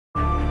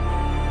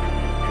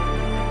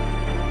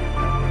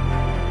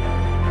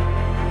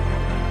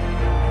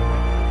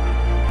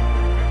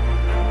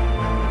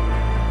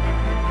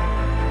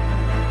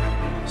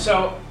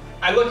So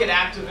I look at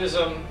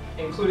activism,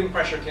 including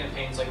pressure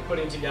campaigns, like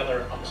putting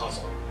together a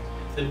puzzle.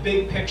 The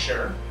big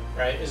picture,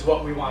 right, is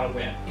what we want to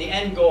win. The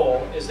end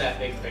goal is that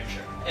big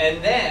picture.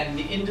 And then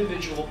the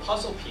individual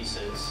puzzle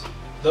pieces,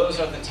 those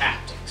are the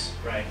tactics,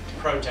 right?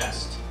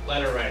 Protest,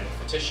 letter writing,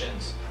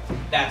 petitions,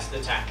 that's the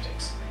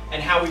tactics.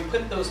 And how we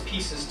put those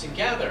pieces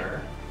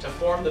together to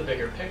form the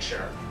bigger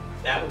picture,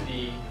 that would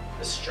be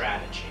the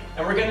strategy.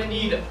 And we're going to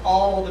need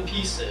all the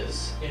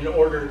pieces in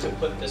order to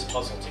put this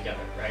puzzle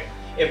together, right?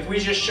 If we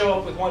just show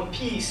up with one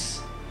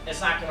piece,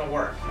 it's not going to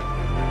work.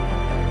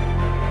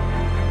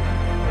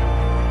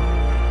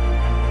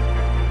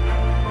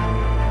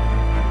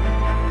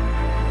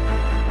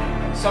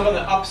 Some of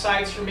the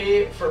upsides for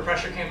me for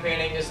pressure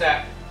campaigning is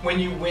that when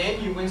you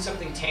win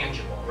something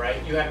tangible,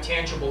 right? You have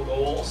tangible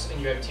goals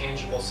and you have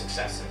tangible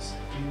successes.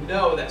 You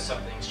know that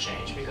something's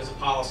changed because a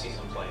policy's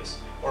in place,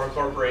 or a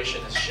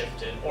corporation has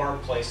shifted, or a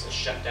place is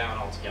shut down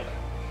altogether.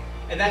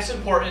 And that's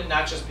important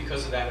not just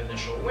because of that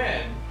initial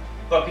win,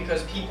 but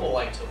because people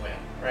like to win,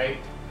 right?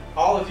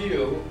 All of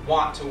you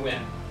want to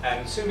win.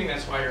 I'm assuming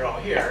that's why you're all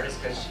here, is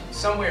because in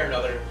some way or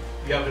another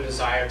you have a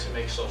desire to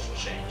make social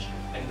change.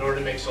 And in order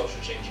to make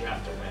social change, you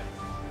have to win.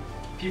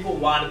 People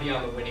want to be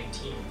on the winning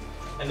team.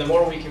 And the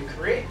more we can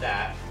create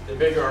that, the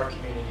bigger our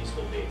communities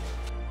will be.